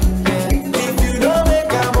mind. If you don't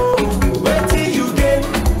make a move, wait till you get.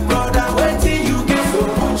 Brother, wait till you get. So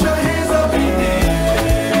put your hands up in there.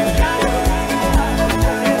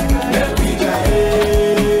 Let me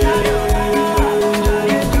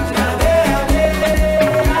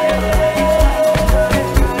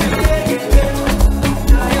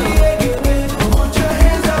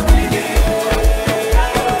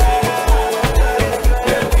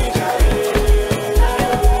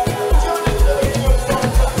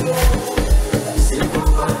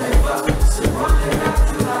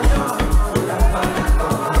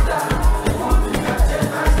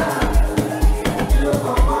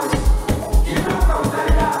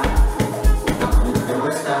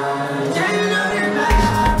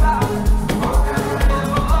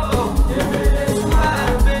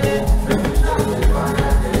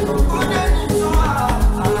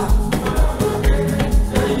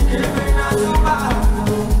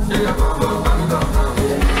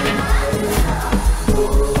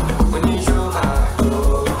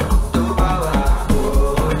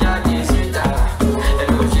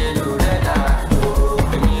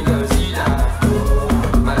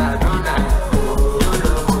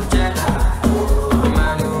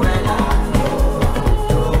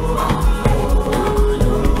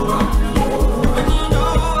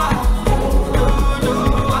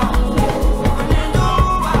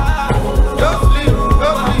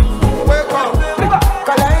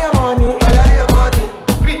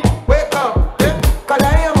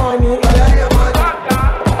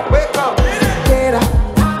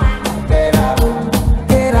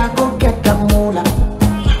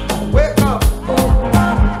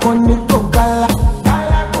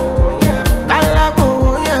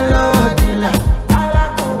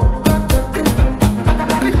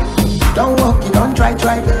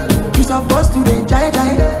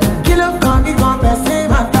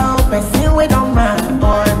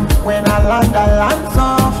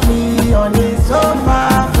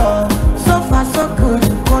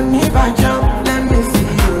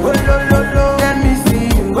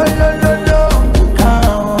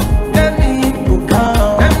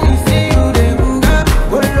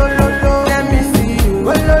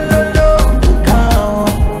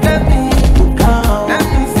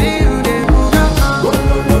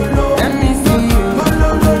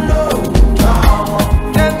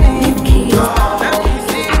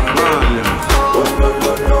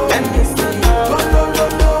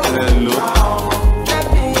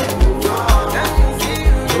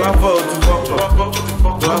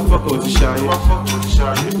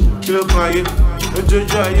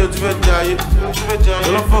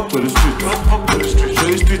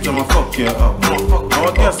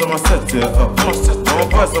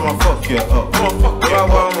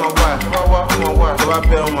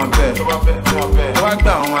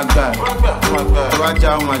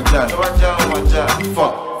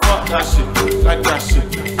that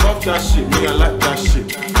shit, fuck that shit, me I like that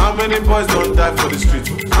shit. How many boys don't die for the streets?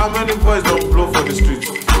 How many boys don't blow for the streets?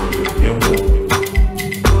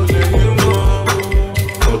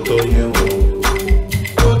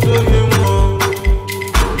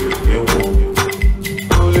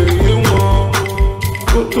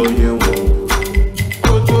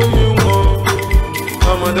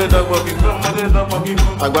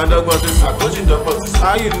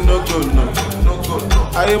 How you no go no?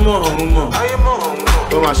 I am more.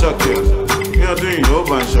 Oh my shock you. You're doing your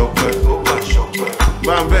ban shock.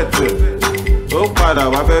 Ban better. Oh pada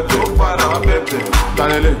wa pepe.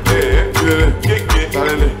 Talele.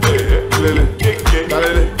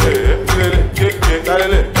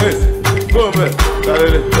 Go back.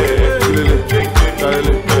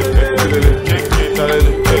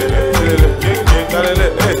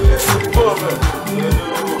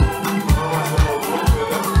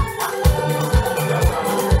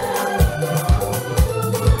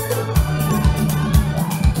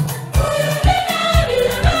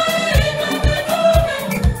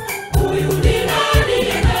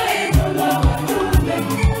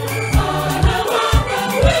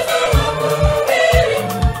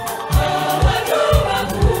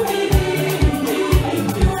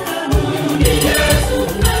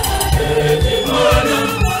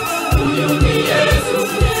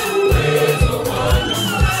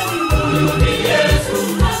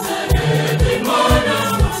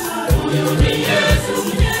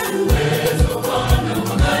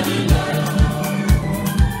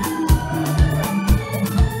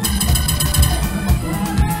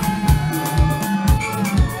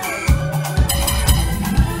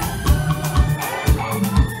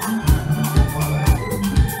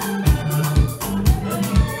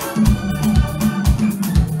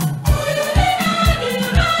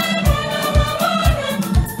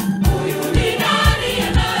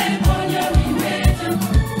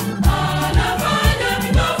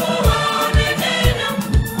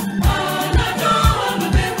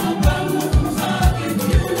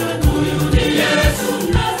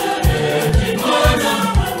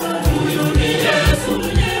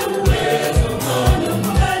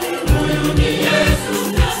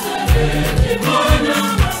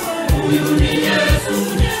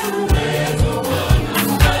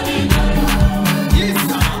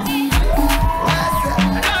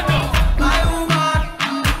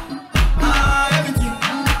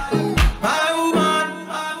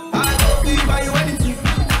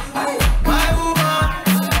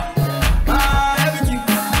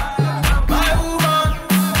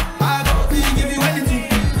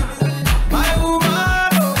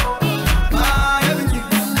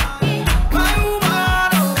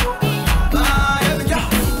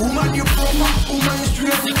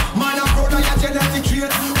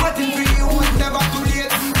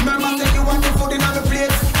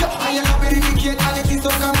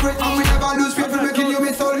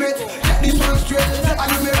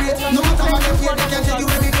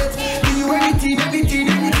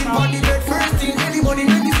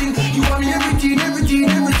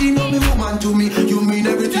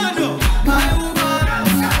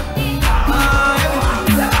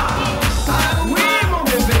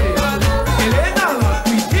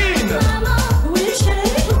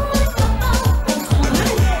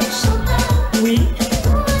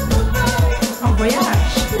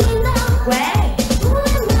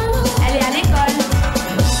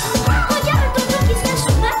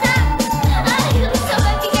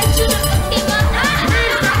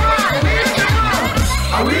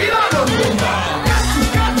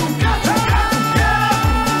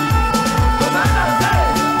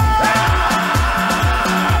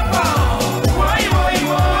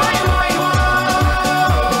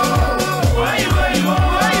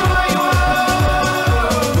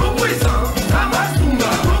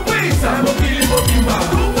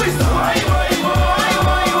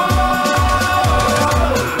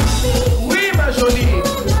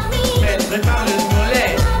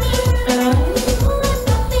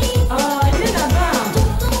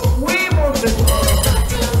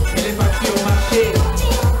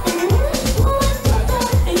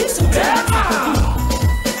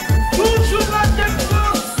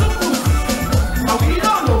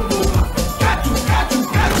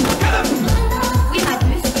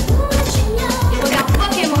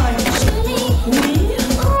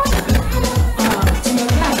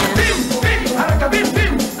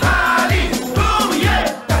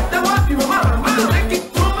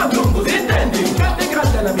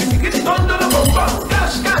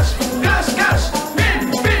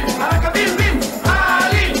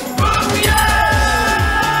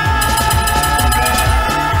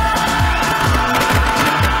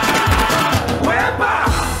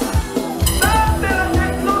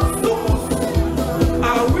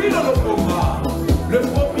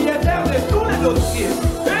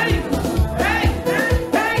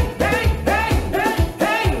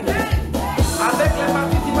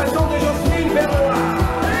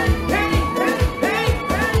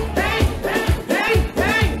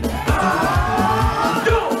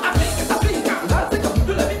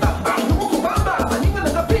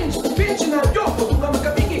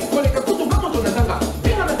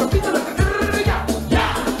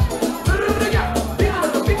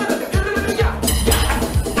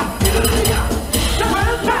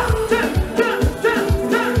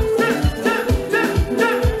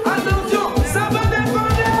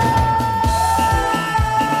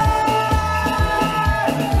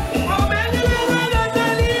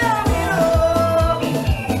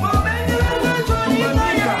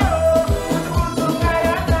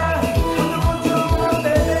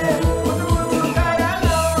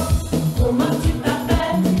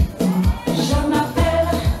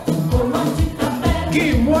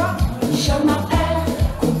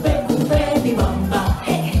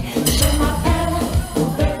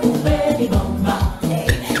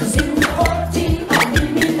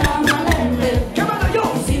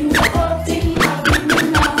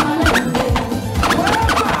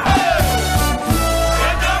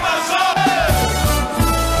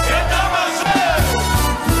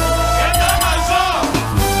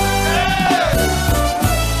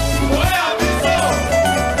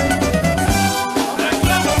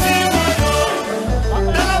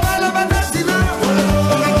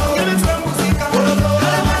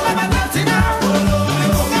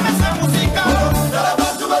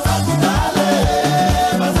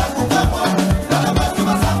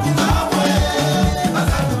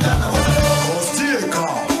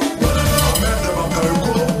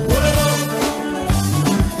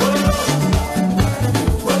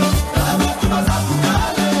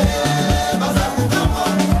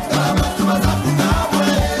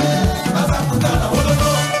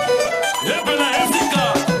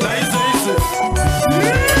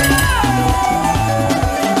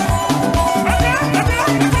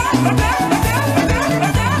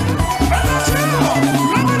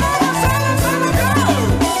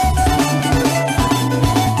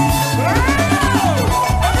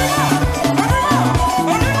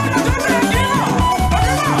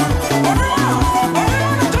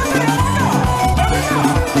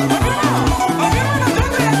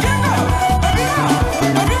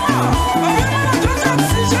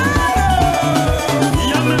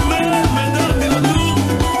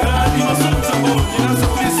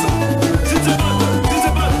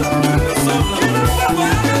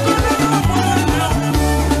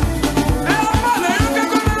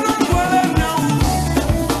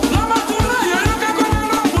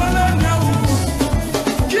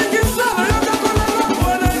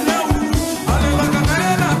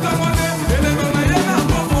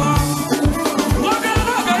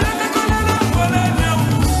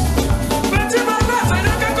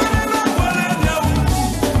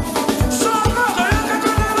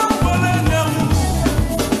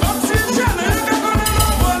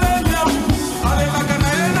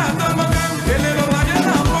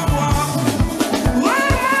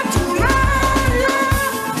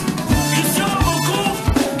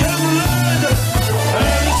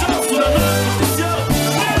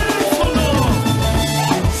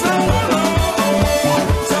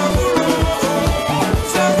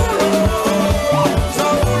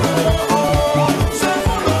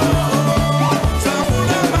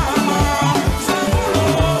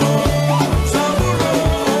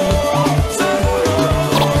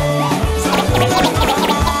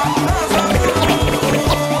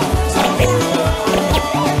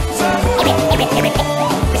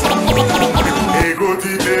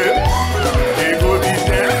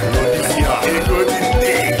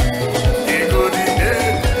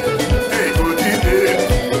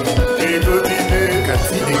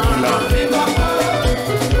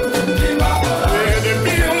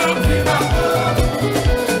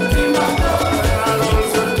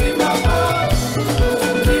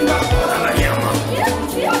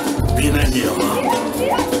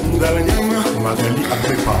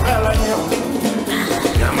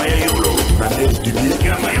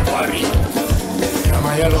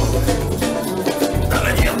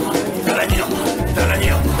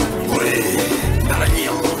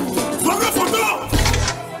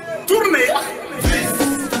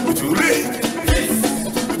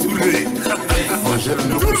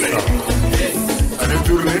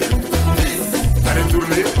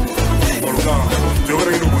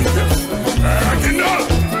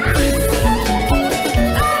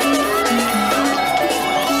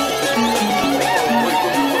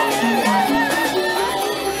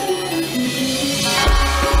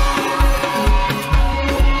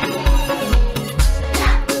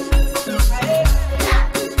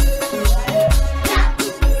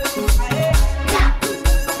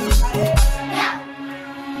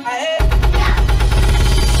 Hey.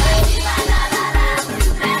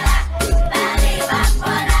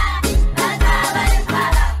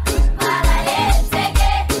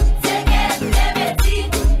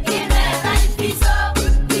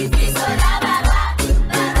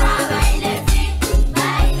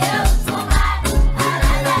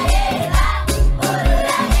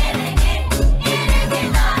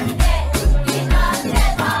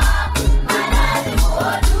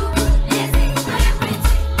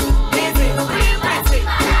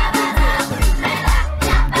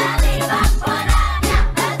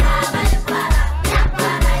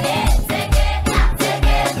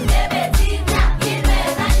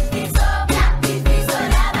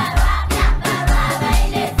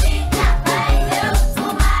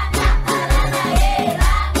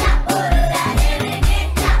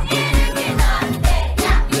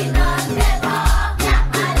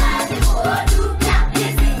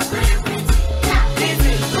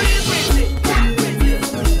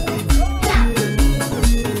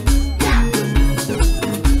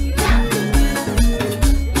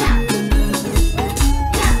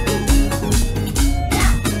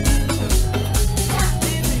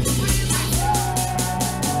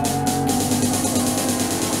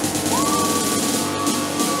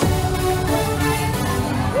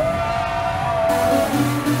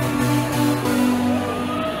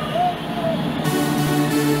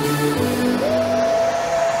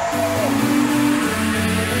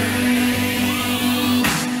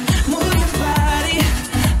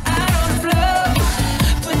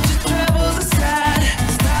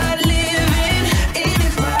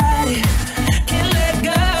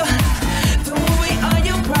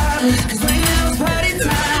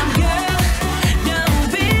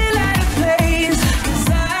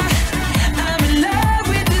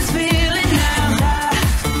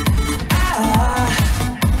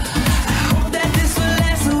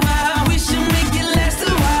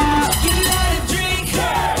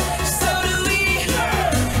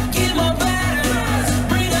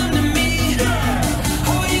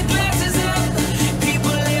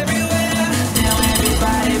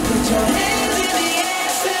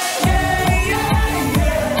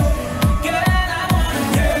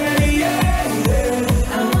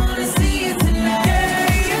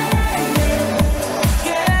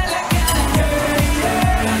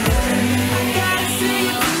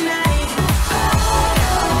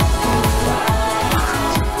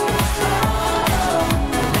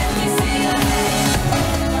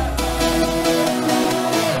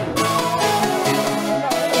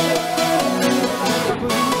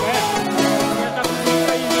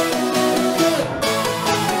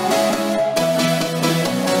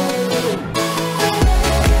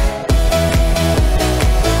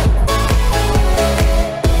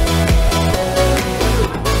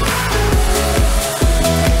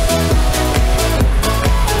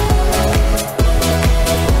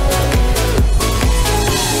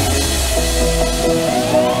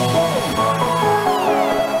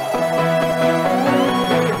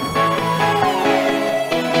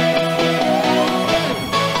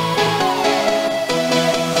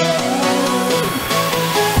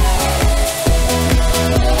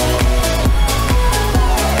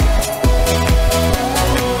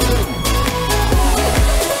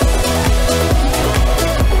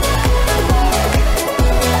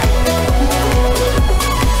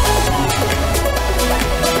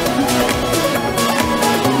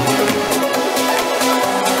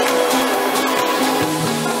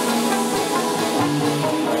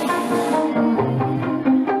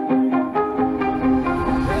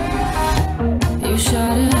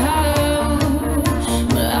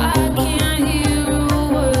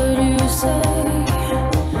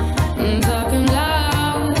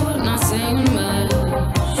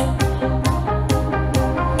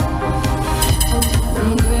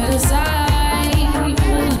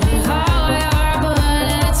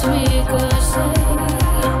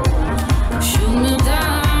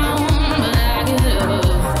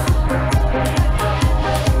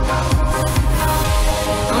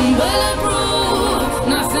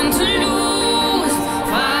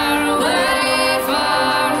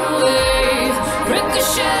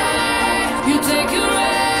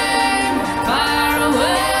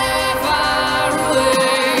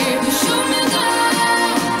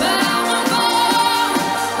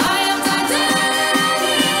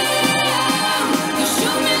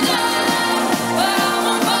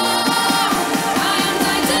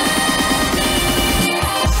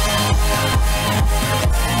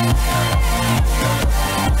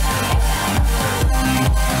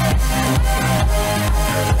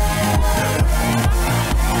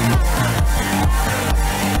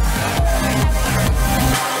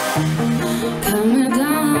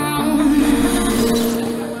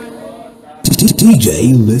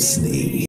 DJ Lisney.